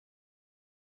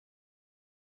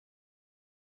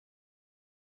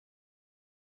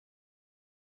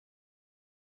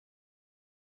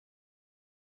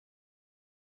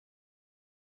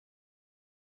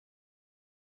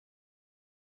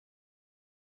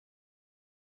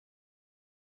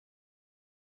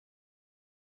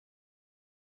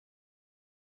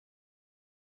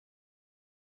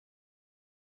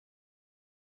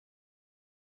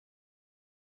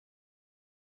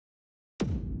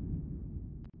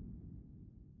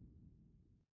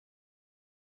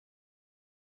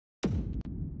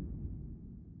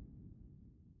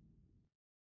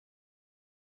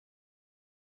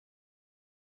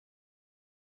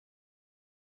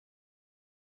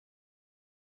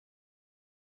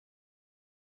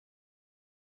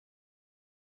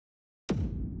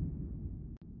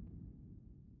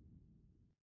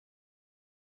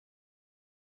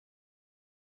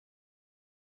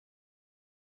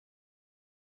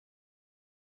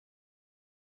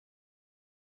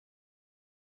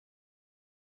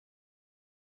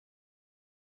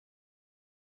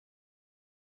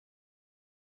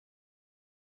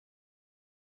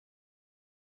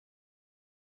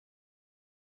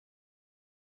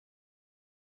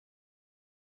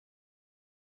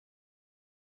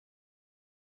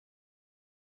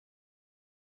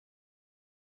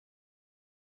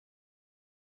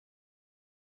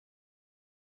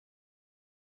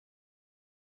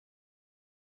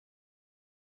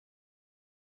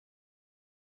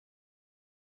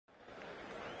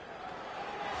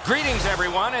Greetings,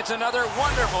 everyone. It's another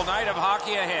wonderful night of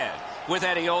hockey ahead. With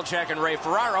Eddie Olczyk and Ray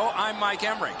Ferraro, I'm Mike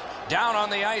Emmerich. Down on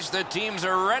the ice, the teams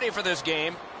are ready for this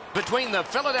game between the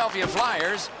Philadelphia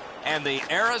Flyers and the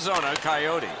Arizona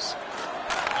Coyotes.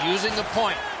 Using the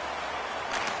point.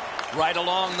 Right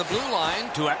along the blue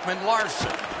line to Ekman-Larsson.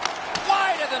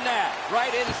 Wide of the net.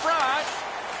 Right in front.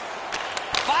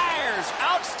 Fires.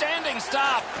 Outstanding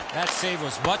stop. That save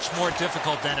was much more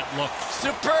difficult than it looked.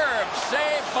 Superb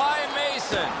save by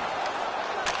Mason.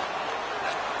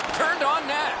 Turned on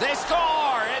net. They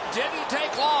score. It didn't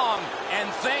take long. And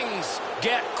things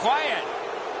get quiet.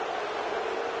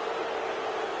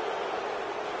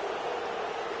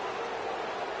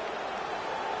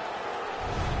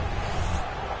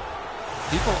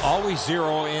 People always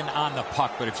zero in on the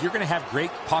puck, but if you're going to have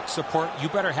great puck support, you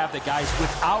better have the guys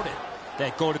without it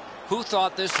that go to... Who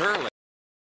thought this early?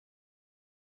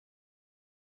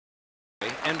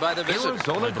 And by the visitor.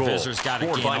 Arizona the visitors got to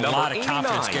gain a lot of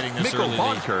confidence getting this early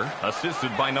lead.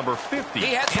 Assisted by number 50. He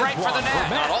heads right for the net.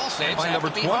 Not all saves by have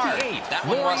number to be hard. 28. That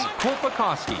one wasn't.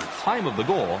 Korpikoski. Time of the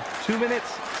goal, 2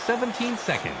 minutes, 17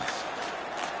 seconds.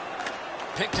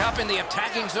 Picked up in the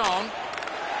attacking zone.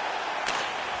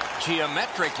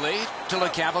 Geometrically to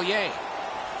LeCavalier.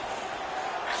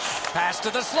 Pass to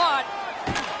the slot.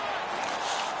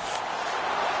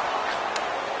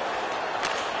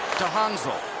 To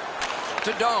Hansel.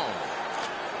 To Doan.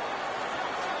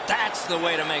 That's the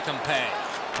way to make them pay.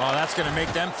 Oh, that's going to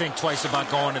make them think twice about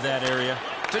going to that area.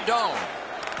 To Doan.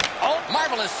 Oh,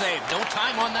 marvelous save. No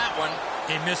time on that one.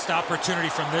 A missed opportunity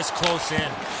from this close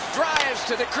in. Drives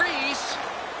to the crease.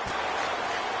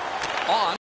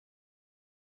 On.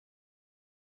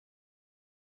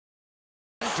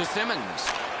 To Simmons.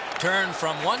 Turn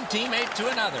from one teammate to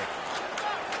another.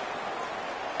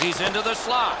 He's into the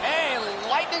slot. Hey,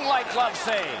 lightning-like glove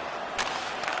save.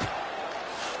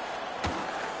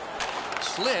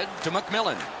 Slid to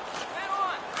McMillan.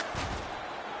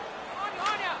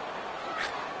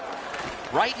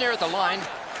 Right near the line.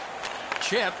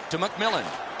 Chip to McMillan.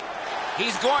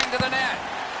 He's going to the net.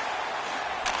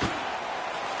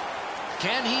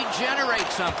 Can he generate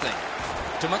something?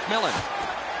 To McMillan.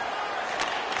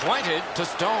 Pointed to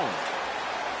Stone.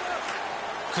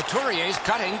 Couturier's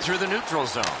cutting through the neutral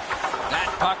zone.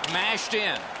 That puck mashed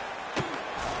in.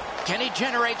 Can he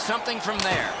generate something from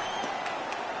there?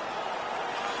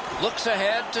 Looks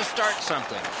ahead to start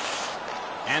something.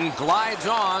 And glides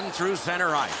on through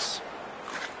center ice.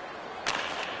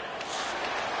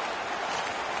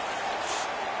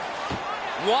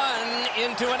 One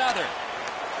into another.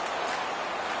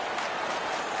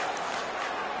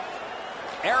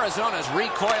 Arizona's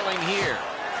recoiling here.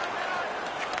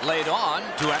 Laid on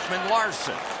to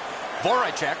Ekman-Larsson.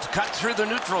 Voracek's cut through the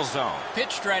neutral zone.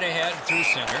 Pitched right ahead through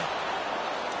center.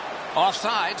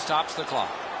 Offside stops the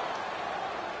clock.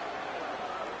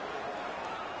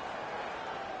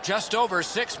 Just over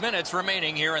 6 minutes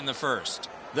remaining here in the first.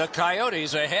 The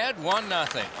Coyotes ahead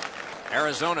 1-0.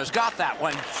 Arizona's got that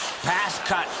one. Pass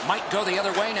cut. Might go the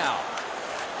other way now.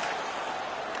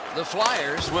 The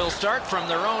Flyers will start from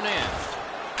their own end.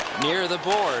 Near the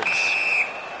boards.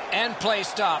 And play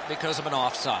stopped because of an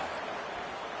offside.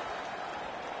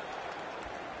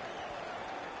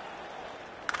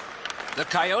 The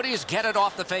Coyotes get it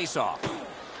off the faceoff.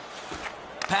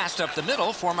 Passed up the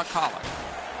middle for McCollum.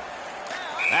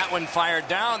 That one fired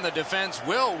down. The defense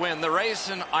will win the race,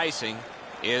 and icing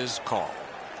is called.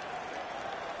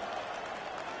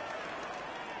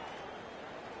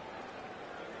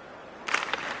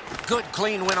 Good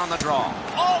clean win on the draw.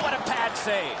 Oh, what a pad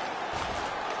save.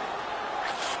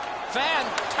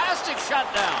 Fantastic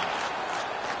shutdown.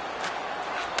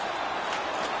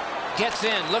 Gets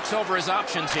in, looks over his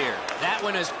options here. That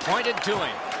one is pointed to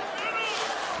him.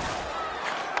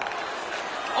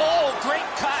 Oh, great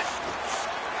cut.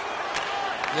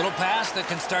 Little pass that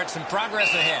can start some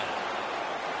progress ahead.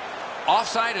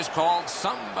 Offside is called.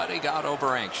 Somebody got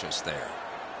over anxious there.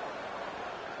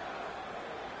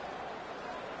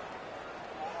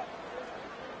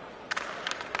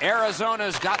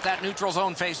 Arizona's got that neutral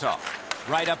zone faceoff.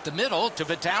 Right up the middle to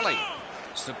Vitale.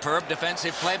 Superb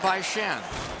defensive play by Shen.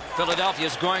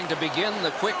 Philadelphia's going to begin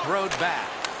the quick road back.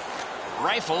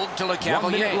 Rifled to LeCavalier.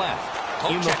 1 minute left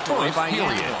Poke in the checked away first by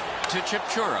period. Yandel to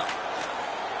Chipchura.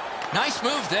 Nice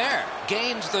move there.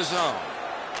 Gains the zone.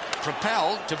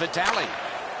 Propelled to Vitale.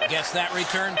 Gets that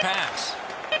return pass.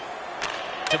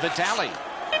 To Vitale.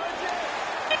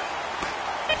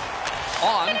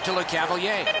 On to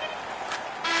LeCavalier.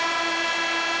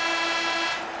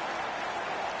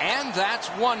 And that's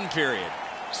one period.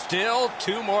 Still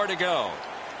 2 more to go.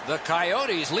 The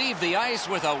Coyotes leave the ice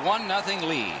with a 1-0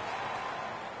 lead.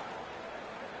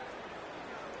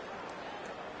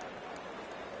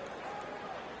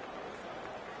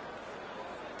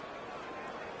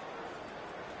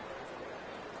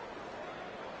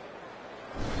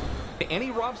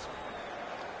 Any roughs?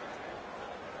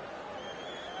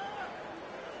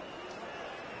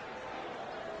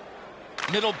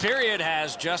 Middle period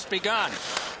has just begun.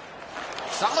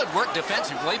 Solid work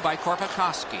defensively by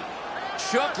Korpikoski.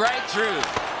 Shook right through.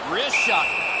 Wrist shot.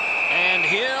 And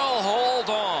he'll hold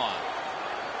on.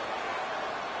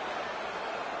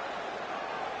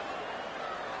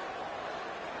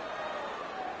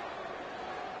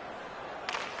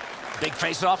 Big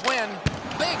face-off win.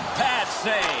 Big pad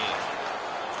save.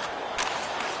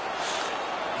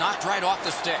 Knocked right off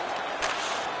the stick.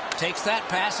 Takes that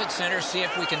pass at center, see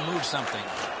if we can move something.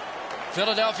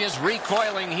 Philadelphia's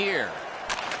recoiling here.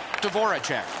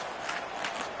 Dvoracek.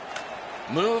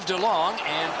 Moved along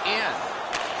and in.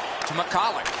 To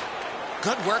McCulloch.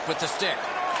 Good work with the stick.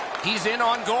 He's in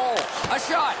on goal. A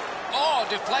shot. Oh,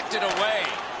 deflected away.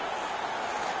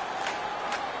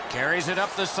 Carries it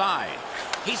up the side.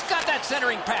 He's got that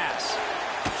centering pass.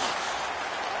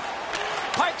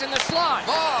 Piked in the slot.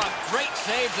 Oh, great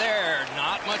save there.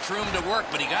 Not much room to work,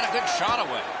 but he got a good shot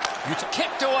away.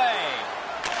 Kicked away.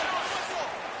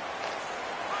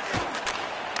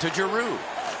 To Giroux.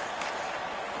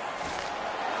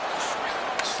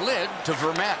 Slid to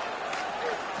Vermette.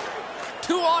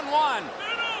 2-on-1.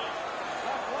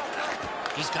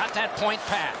 He's got that point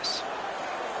pass.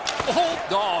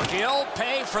 Oh, he'll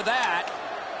pay for that.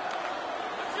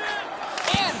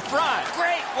 In front.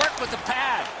 Great work with the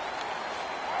pad.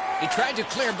 He tried to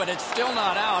clear, but it's still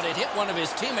not out. It hit one of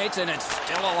his teammates, and it's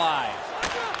still alive.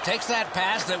 Takes that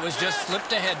pass that was just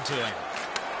slipped ahead to him.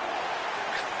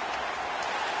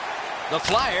 The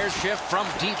Flyers shift from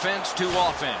defense to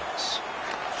offense.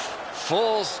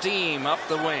 Full steam up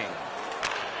the wing.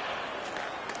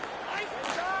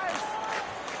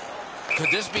 Could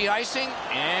this be icing?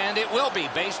 And it will be,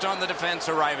 based on the defense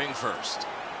arriving first.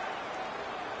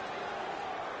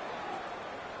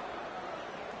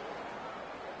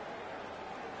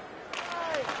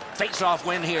 Face-off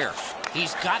win here.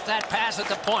 He's got that pass at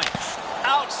the point.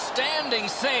 Outstanding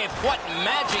save. What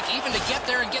magic even to get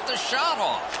there and get the shot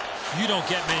off. You don't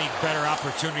get many better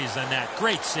opportunities than that.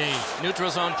 Great save.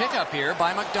 Neutral zone pickup here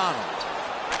by McDonald.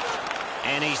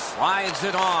 And he slides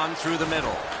it on through the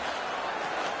middle.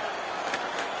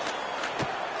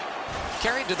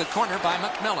 Carried to the corner by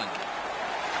McMillan.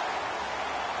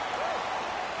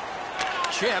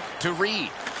 Chip to Reed.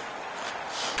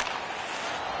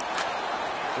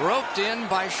 Roped in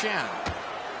by Shen.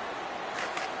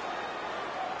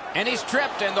 And he's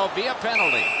tripped, and there'll be a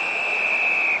penalty.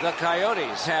 The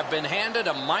Coyotes have been handed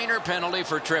a minor penalty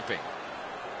for tripping.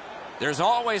 There's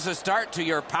always a start to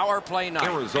your power play night.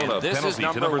 Arizona and this penalty is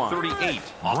number to number 1. 38.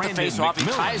 Off the face-off, he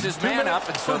ties his man up,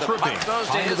 and so the puck goes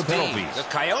to his team. The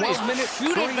Coyotes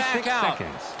shoot it back out.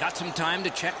 Got some time to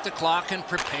check the clock and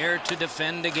prepare to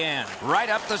defend again. Right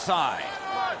up the side.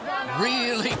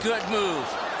 Really good move.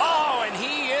 Oh, and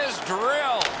he is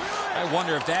drilled. I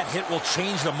wonder if that hit will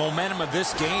change the momentum of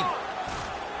this game.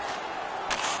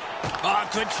 Oh,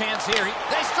 good chance here.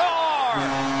 They score!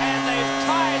 And they've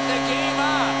tied the game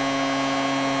up.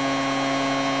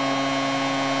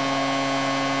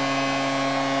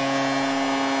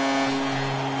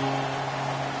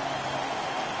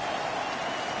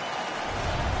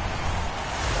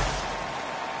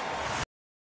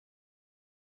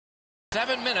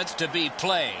 Seven minutes to be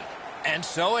played. And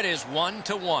so it is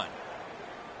 1-1.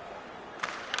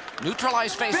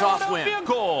 Neutralized face-off win.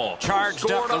 Goal. Charged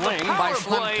up the wing by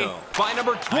Schlemko. By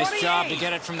number 28. Nice job to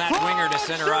get it from that winger to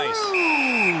center ice.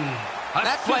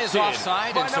 That play is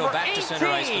offside, and so back to center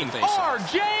ice for the face-off.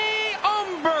 RJ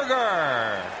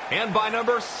Umberger. And by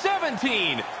number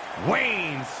 17,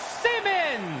 Wayne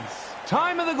Simmons.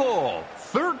 Time of the goal,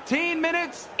 13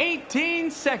 minutes,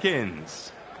 18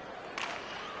 seconds.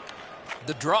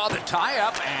 The draw, the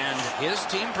tie-up, and his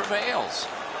team prevails.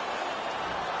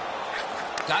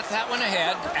 Got that one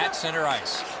ahead at center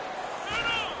ice.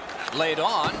 Laid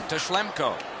on to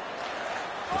Schlemko.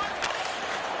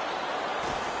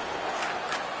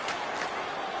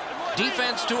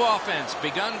 Defense to offense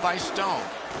begun by Stone.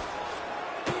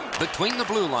 Between the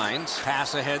blue lines,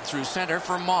 pass ahead through center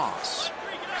for Moss.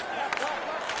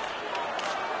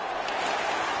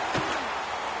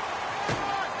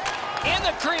 In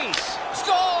the crease.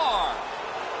 Score!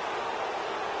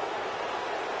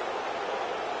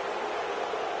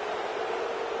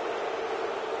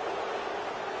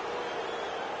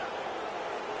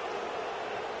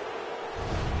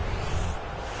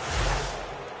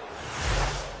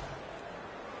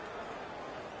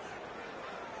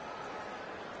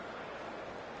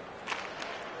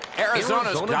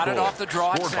 Arizona's got it goal, off the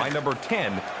draw. Scored by number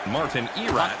 10, Martin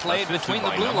Erat. Played between the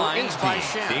blue lines by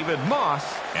Shen. David Moss.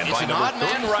 And It's by an number odd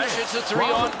man 36, rush. It's a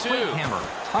 3-on-2. Robert Hammer.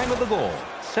 Time of the goal,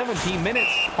 17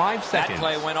 minutes, 5 seconds. That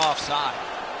play went offside.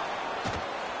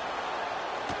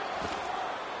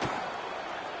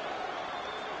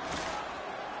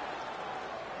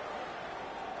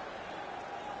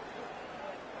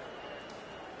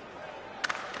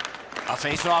 A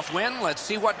face-off win. Let's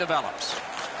see what develops.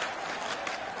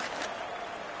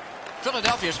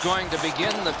 Philadelphia's going to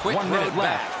begin the quick 1 minute road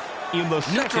back. left in the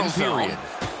Neutral second period.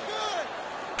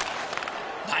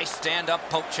 Nice stand-up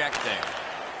poke check there.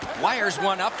 Wires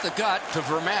one up the gut to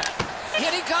Vermette.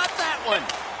 And he got that one.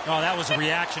 Oh, that was a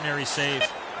reactionary save.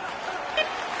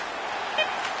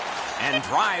 And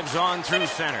drives on through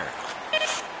center.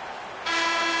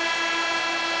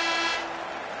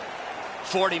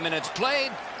 40 minutes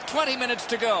played, 20 minutes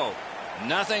to go.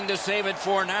 Nothing to save it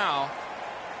for now.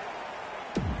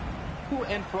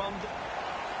 And from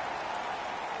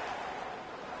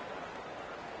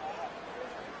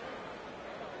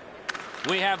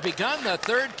We have begun the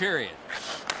third period.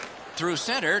 Through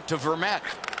center to Vermette.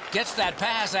 Gets that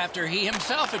pass after he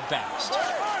himself had passed.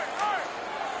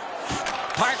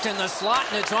 Parked in the slot,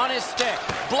 and it's on his stick.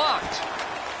 Blocked.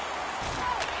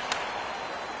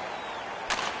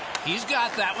 He's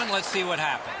got that one. Let's see what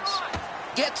happens.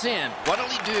 Gets in. What'll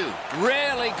he do?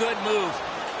 Really good move.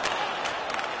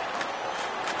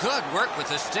 Good work with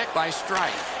the stick by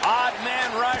Strike. Odd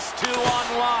man rush,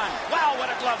 2-on-1. Wow, what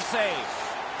a glove save.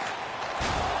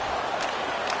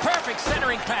 Perfect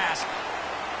centering pass.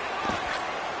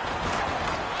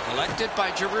 Collected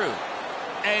by Giroux.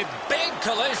 A big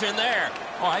collision there.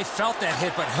 Oh, I felt that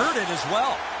hit, but heard it as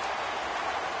well.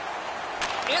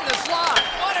 In the slot.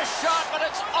 What a shot, but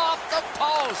it's off the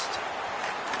post.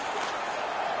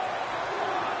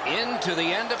 Into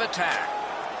the end of attack.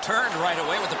 Turned right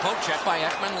away with the poke check by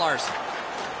Ekman Larson.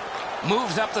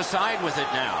 Moves up the side with it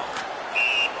now.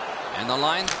 And the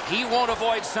line, he won't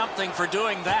avoid something for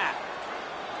doing that.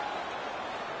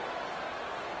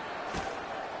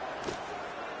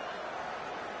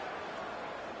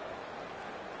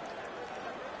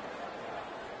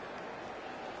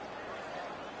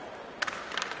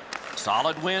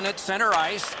 Solid win at center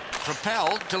ice.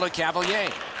 Propelled to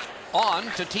LeCavalier. On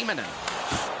to Timonen.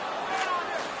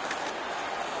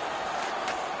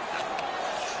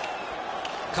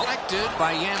 Collected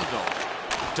by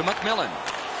Yandel. To McMillan.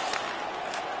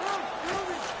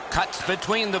 Cuts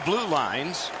between the blue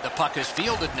lines. The puck is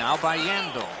fielded now by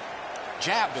Yandel.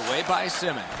 Jabbed away by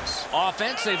Simmons.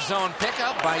 Offensive zone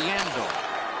pickup by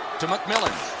Yandel. To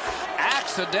McMillan.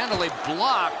 Accidentally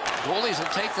blocked. Goalies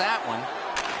will take that one.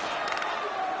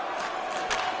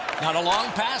 Not a long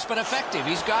pass, but effective.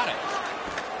 He's got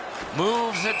it.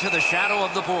 Moves it to the shadow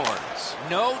of the boards.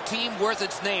 No team worth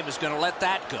its name is going to let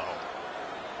that go.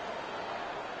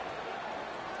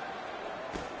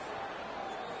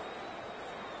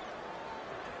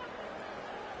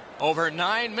 Over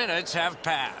 9 minutes have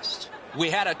passed. We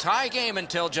had a tie game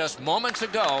until just moments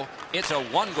ago. It's a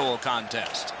one-goal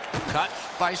contest. Cut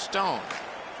by Stone.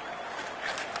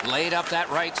 Laid up that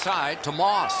right side to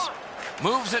Moss.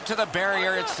 Moves it to the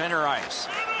barrier at center ice.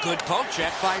 Good poke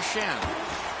check by Shen.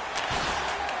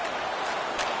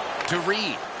 To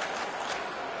Reed.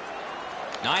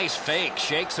 Nice fake.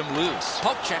 Shakes him loose.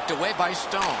 Poke checked away by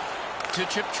Stone. To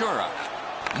Chipchura.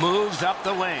 Moves up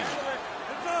the wing.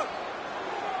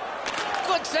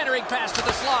 Good centering pass to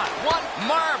the slot. One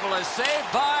marvelous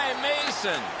save by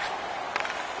Mason.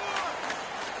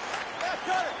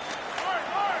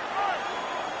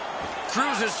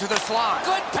 Cruises to the slot.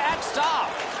 Good pad stop.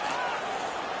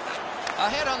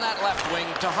 Ahead on that left wing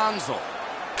to Hansel.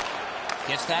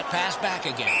 Gets that pass back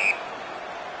again.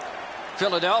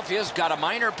 Philadelphia's got a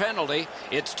minor penalty.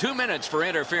 It's 2 minutes for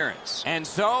interference. And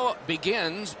so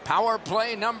begins power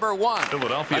play number 1.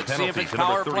 Philadelphia Let's see if penalty it's to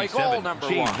power number play 37, goal number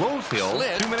Jay 1. Rosehill,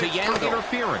 Slid 2 minutes to for Yandel.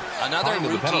 interference. Another Time of the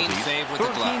routine penalty, save with the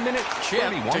 13 glove. minutes, Chip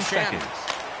 31 to Shen. seconds.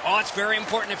 Oh, it's very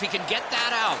important if he can get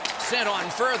that out. Sent on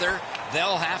further,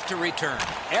 they'll have to return.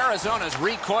 Arizona's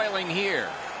recoiling here.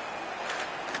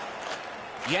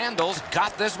 Yandel's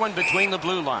got this one between the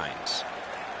blue lines.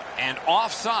 And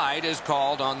offside is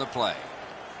called on the play.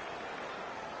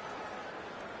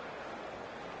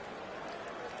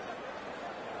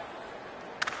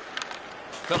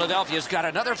 Philadelphia's got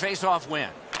another face-off win.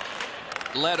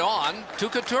 Led on to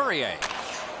Couturier.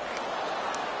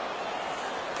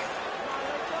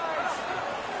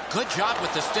 Good job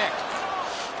with the stick.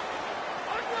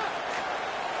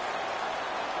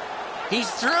 He's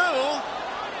through.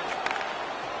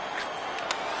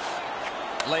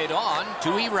 Laid on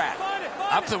to Erat.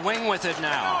 Up the wing with it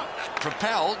now.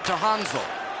 Propelled to Hansel.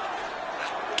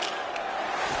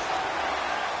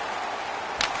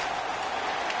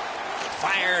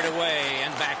 Fired away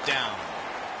and back down.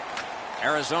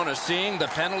 Arizona seeing the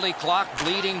penalty clock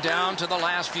bleeding down to the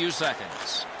last few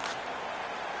seconds.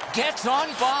 Gets on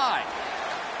by.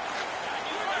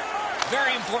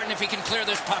 Very important if he can clear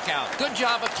this puck out. Good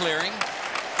job of clearing.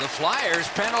 The Flyers'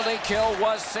 penalty kill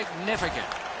was significant.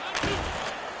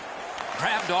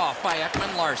 Grabbed off by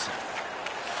Ekman Larson.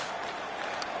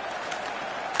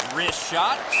 Wrist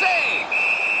shot. Save!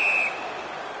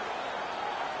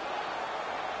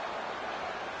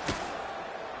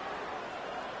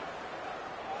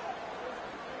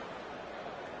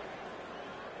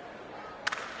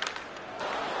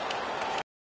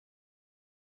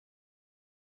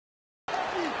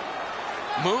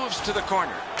 Moves to the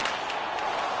corner.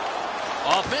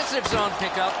 Offensive zone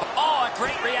pickup. Oh, a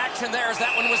great reaction there as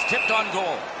that one was tipped on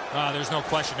goal. There's no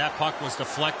question that puck was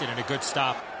deflected and a good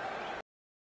stop.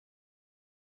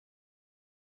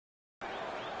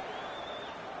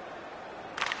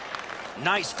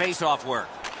 Nice face-off work.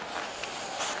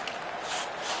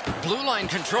 Blue line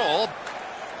control.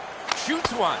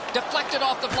 Shoots one. Deflected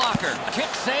off the blocker. Kick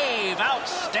save.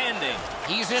 Outstanding.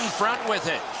 He's in front with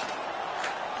it.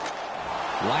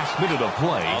 Last minute of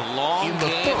play. A long in the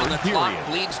game and the third clock period.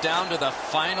 bleeds down to the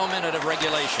final minute of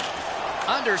regulation.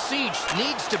 Under siege,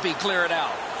 needs to be cleared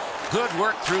out. Good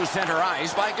work through center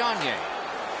ice by Gagne.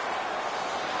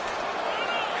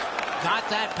 Got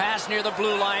that pass near the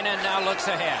blue line and now looks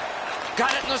ahead.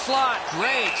 Got it in the slot.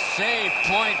 Great save,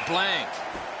 point blank.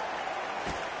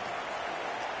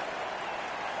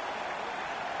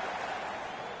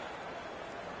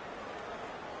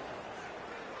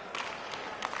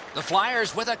 The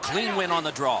Flyers with a clean win on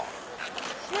the draw.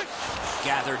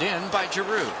 Gathered in by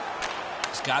Giroux.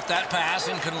 He's got that pass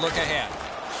and can look ahead.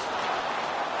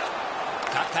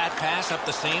 Got that pass up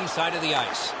the same side of the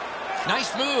ice.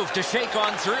 Nice move to shake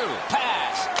on through.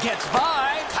 Pass. Gets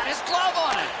by. Got his glove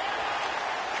on it.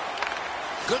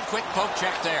 Good quick poke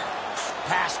check there.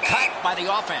 Pass cut by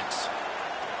the offense.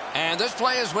 And this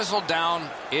play is whistled down.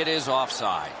 It is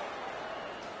offside.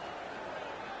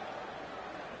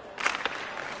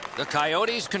 The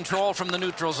Coyotes control from the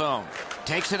neutral zone.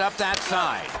 Takes it up that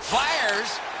side.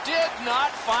 Fires. Did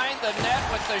not find the net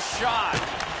with the shot.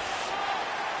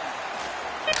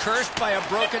 Cursed by a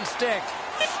broken stick.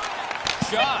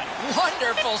 Shot.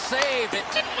 Wonderful save. It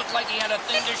didn't look like he had a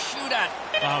thing to shoot at.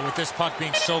 With this puck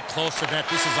being so close to net,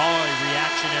 this is all a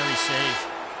reactionary save.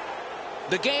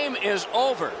 The game is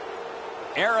over.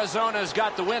 Arizona's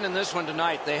got the win in this one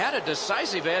tonight. They had a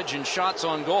decisive edge in shots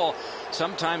on goal.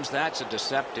 Sometimes that's a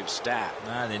deceptive stat.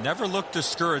 They never looked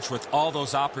discouraged with all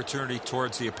those opportunities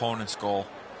towards the opponent's goal.